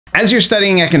As you're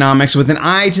studying economics with an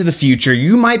eye to the future,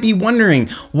 you might be wondering,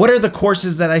 what are the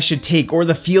courses that I should take or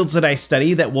the fields that I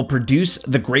study that will produce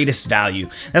the greatest value?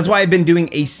 That's why I've been doing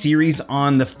a series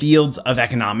on the fields of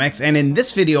economics, and in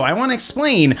this video, I want to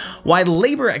explain why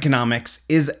labor economics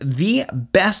is the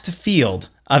best field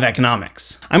of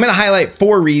economics. I'm going to highlight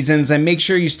 4 reasons and make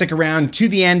sure you stick around to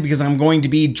the end because I'm going to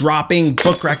be dropping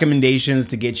book recommendations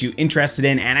to get you interested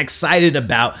in and excited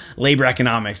about labor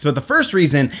economics. But the first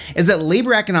reason is that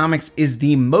labor economics is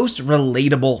the most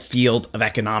relatable field of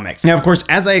economics. Now, of course,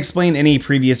 as I explained in a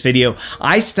previous video,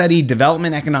 I studied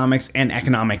development economics and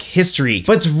economic history,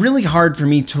 but it's really hard for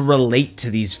me to relate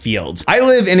to these fields. I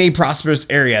live in a prosperous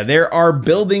area. There are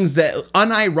buildings that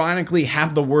unironically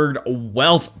have the word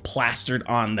wealth plastered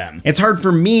on them. It's hard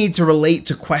for me to relate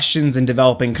to questions in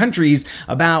developing countries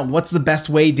about what's the best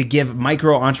way to give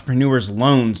micro entrepreneurs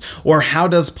loans, or how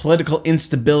does political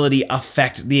instability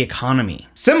affect the economy.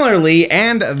 Similarly,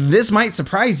 and this might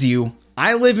surprise you,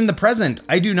 I live in the present.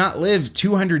 I do not live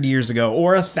 200 years ago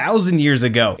or 1,000 years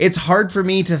ago. It's hard for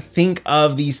me to think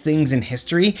of these things in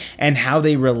history and how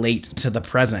they relate to the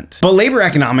present. But labor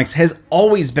economics has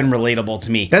always been relatable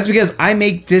to me. That's because I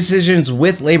make decisions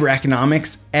with labor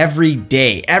economics every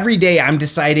day. Every day I'm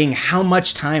deciding how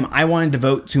much time I want to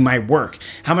devote to my work,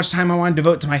 how much time I want to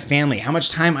devote to my family, how much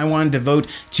time I want to devote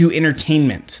to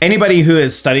entertainment. Anybody who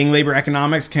is studying labor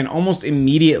economics can almost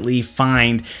immediately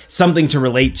find something to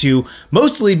relate to,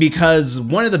 mostly because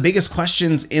one of the biggest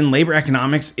questions in labor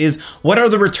economics is, what are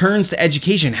the returns to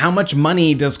education? How much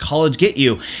money does college get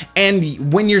you?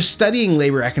 And when you're studying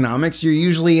labor economics, you're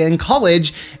usually in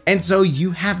college, and so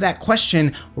you have that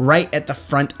question right at the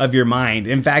front of your mind.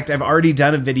 In fact, I've already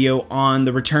done a video on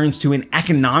the returns to an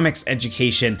economics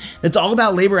education that's all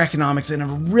about labor economics in a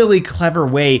really clever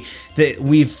way that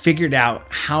we've figured out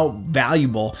how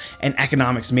valuable an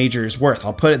economics major is worth.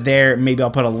 I'll put it there. Maybe I'll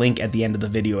put a link at the end of the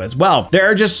video as well. There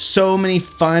are just so many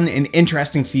fun and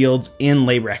interesting fields in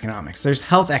labor economics. There's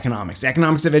health economics,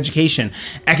 economics of education,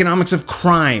 economics of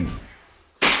crime,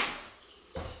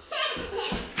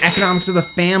 economics of the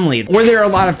family, where there are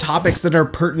a lot of topics that are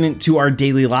pertinent to our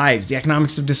daily lives, the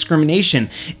economics of discrimination,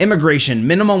 immigration,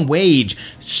 minimum wage.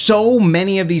 So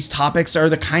many of these topics are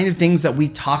the kind of things that we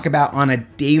talk about on a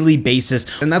daily basis.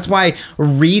 And that's why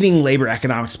reading labor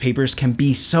economics papers can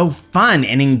be so fun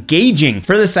and engaging.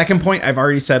 For the second point, I've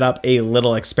already set up a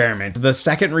little experiment. The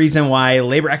second reason why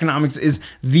labor economics is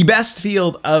the best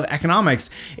field of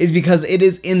economics is because it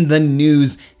is in the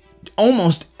news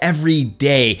almost every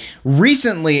day.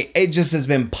 Recently, it just has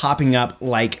been popping up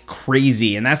like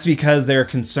crazy, and that's because there are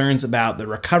concerns about the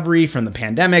recovery from the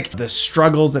pandemic, the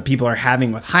struggles that people are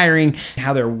having with hiring,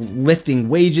 how they're lifting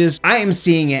wages. I am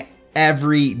seeing it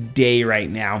every day right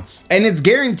now, and it's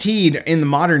guaranteed in the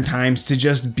modern times to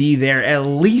just be there at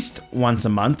least once a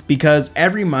month, because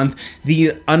every month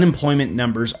the unemployment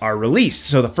numbers are released.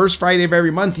 So the first Friday of every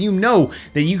month, you know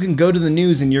that you can go to the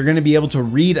news and you're going to be able to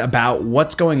read about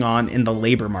what's going on in the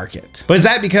labor market. But is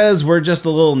that because we're just a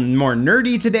little more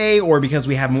nerdy today, or because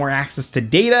we have more access to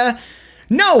data?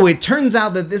 No, it turns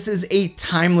out that this is a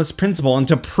timeless principle, and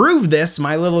to prove this,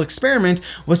 my little experiment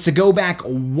was to go back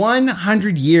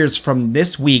 100 years from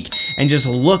this week and just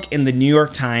look in the New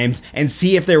York Times and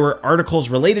see if there were articles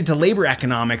related to labor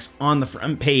economics on the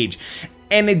front page.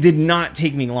 And it did not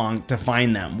take me long to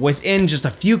find them. Within just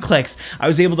a few clicks, I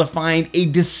was able to find a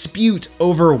dispute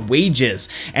over wages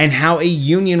and how a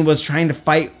union was trying to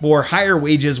fight for higher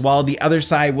wages while the other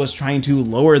side was trying to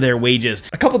lower their wages.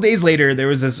 A couple days later, there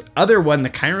was this other one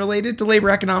that kind of related to labor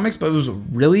economics, but it was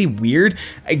really weird.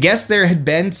 I guess there had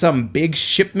been some big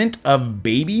shipment of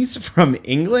babies from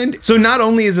England. So not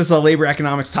only is this a labor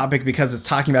economics topic because it's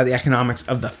talking about the economics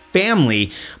of the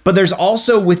family, but there's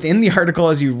also within the article,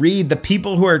 as you read, the people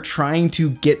who are trying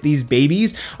to get these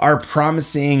babies are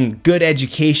promising good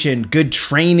education, good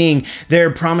training. They're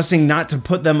promising not to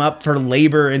put them up for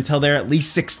labor until they're at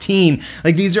least 16.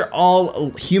 Like, these are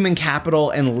all human capital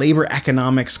and labor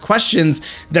economics questions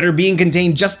that are being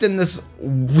contained just in this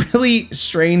really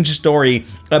strange story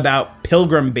about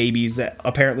pilgrim babies that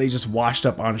apparently just washed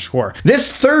up on shore.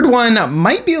 This third one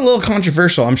might be a little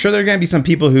controversial. I'm sure there are going to be some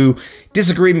people who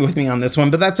disagree with me on this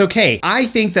one, but that's okay. I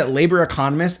think that labor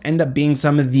economists end up being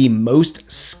some of the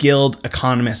most skilled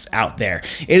economists out there.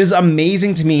 It is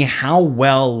amazing to me how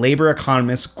well labor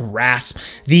economists grasp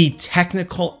the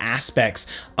technical aspects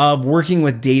of working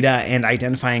with data and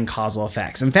identifying causal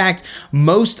effects. In fact,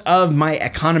 most of my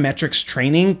econometrics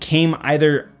training came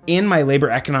either in my labor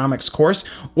economics course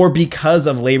or because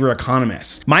of labor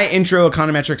economists. My intro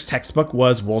econometrics textbook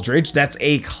was Wooldridge. That's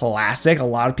a classic. A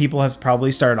lot of people have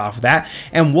probably started off with that.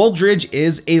 And Wooldridge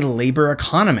is a labor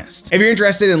economist. If you're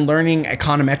interested in learning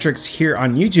econometrics here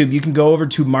on YouTube, you can go over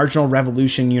to Marginal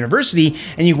Revolution University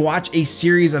and you can watch a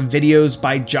series of videos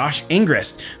by Josh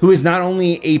Ingrist, who is not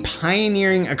only a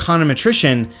pioneering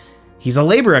econometrician, he's a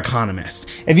labor economist.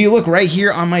 If you look right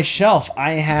here on my shelf,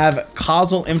 I have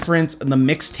Causal Inference, the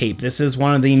Mixtape. This is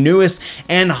one of the newest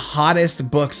and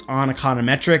hottest books on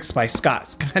econometrics by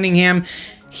Scott Cunningham.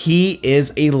 He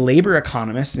is a labor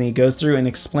economist and he goes through and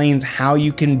explains how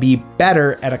you can be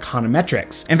better at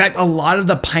econometrics. In fact, a lot of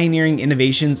the pioneering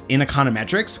innovations in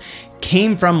econometrics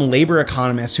came from labor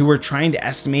economists who were trying to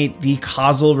estimate the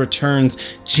causal returns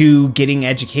to getting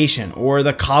education or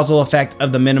the causal effect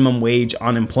of the minimum wage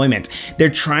on employment. They're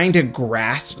trying to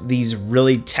grasp these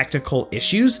really technical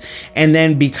issues, and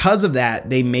then because of that,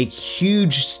 they make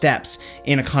huge steps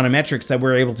in econometrics that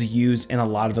we're able to use in a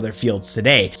lot of other fields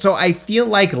today. So I feel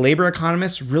like labor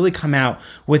economists really come out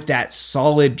with that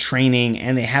solid training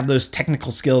and they have those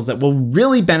technical skills that will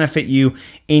really benefit you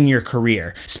in your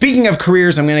career. Speaking of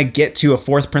careers, I'm going to get to a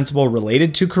fourth principle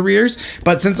related to careers,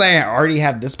 but since I already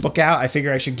have this book out, I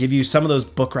figure I should give you some of those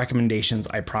book recommendations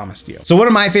I promised you. So one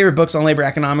of my favorite books on labor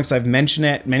economics, I've mentioned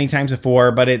it many times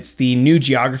before, but it's The New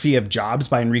Geography of Jobs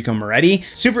by Enrico Moretti.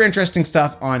 Super interesting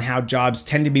stuff on how jobs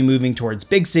tend to be moving towards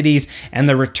big cities and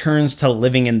the returns to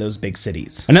living in those big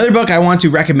cities. Another book I want to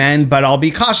recommend, but I'll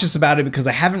be cautious about it because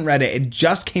I haven't read it. It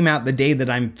just came out the day that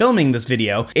I'm filming this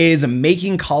video, is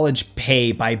Making College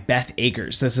Pay by Beth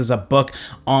Akers. This is a book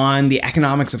on the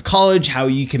economics of college, how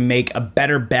you can make a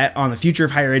better bet on the future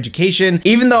of higher education.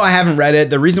 Even though I haven't read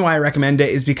it, the reason why I recommend it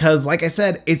is because, like I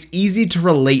said, it's easy to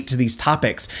relate to these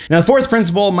topics. Now, the fourth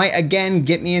principle might again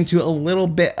get me into a little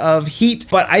bit of heat,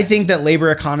 but I think that labor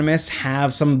economists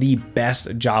have some of the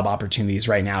best job opportunities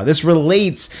right now. This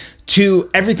relates to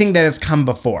everything that has come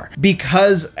before.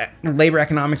 Because labor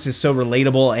economics is so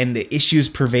relatable and the issues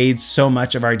pervade so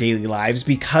much of our daily lives,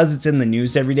 because it's in the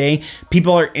news every day,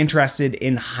 people are interested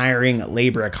in hiring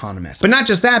labor economists. But not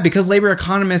just that, because labor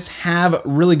economists have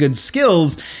really good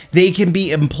skills, they can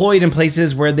be employed in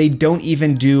places where they don't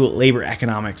even do labor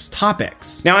economics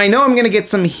topics. Now, I know I'm gonna get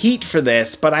some heat for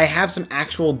this, but I have some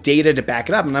actual data to back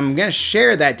it up, and I'm gonna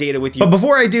share that data with you. But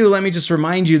before I do, let me just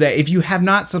remind you that if you have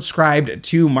not subscribed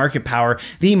to Market Power,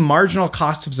 the marginal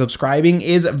cost of subscribing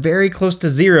is very close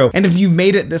to zero. And if you've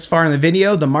made it this far in the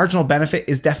video, the marginal benefit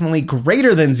is definitely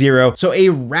greater than zero. So a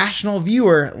rational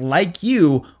viewer like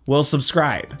you will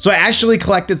subscribe. So I actually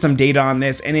collected some data on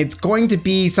this, and it's going to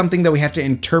be something that we have to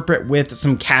interpret with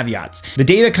some caveats. The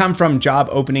data come from Job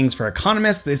Openings for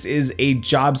Economists. This is a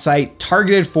job site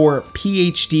targeted for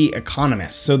PhD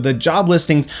economists. So the job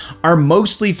listings are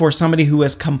mostly for somebody who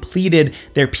has completed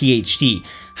their PhD.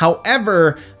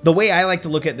 However, the way I like to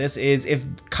look at this is if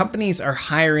companies are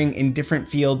hiring in different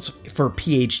fields for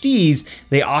PhDs,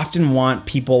 they often want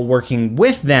people working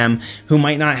with them who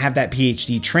might not have that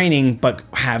PhD training, but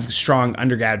have strong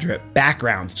undergraduate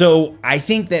backgrounds. So I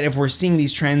think that if we're seeing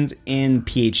these trends in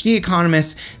PhD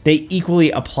economists, they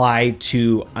equally apply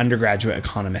to undergraduate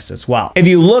economists as well. If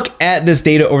you look at this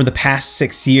data over the past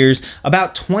 6 years,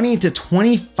 about 20 to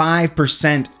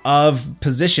 25% of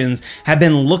positions have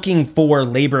been looking for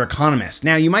labor economists.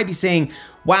 Now, you might be saying,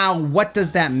 wow, what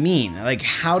does that mean? Like,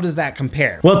 how does that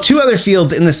compare? Well, two other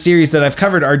fields in the series that I've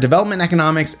covered are development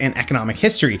economics and economic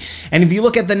history. And if you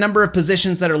look at the number of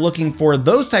positions that are looking for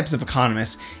those types of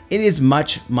economists, it is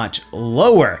much, much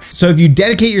lower. So if you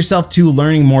dedicate yourself to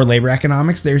learning more labor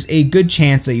economics, there's a good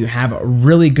chance that you have a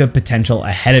really good potential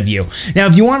ahead of you. Now,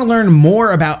 if you want to learn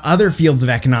more about other fields of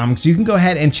economics, you can go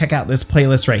ahead and check out this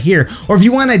playlist right here. Or if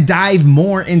you want to dive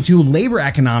more into labor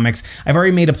economics, I've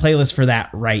already made a playlist for that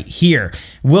right here.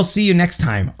 We'll see you next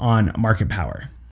time on Market Power.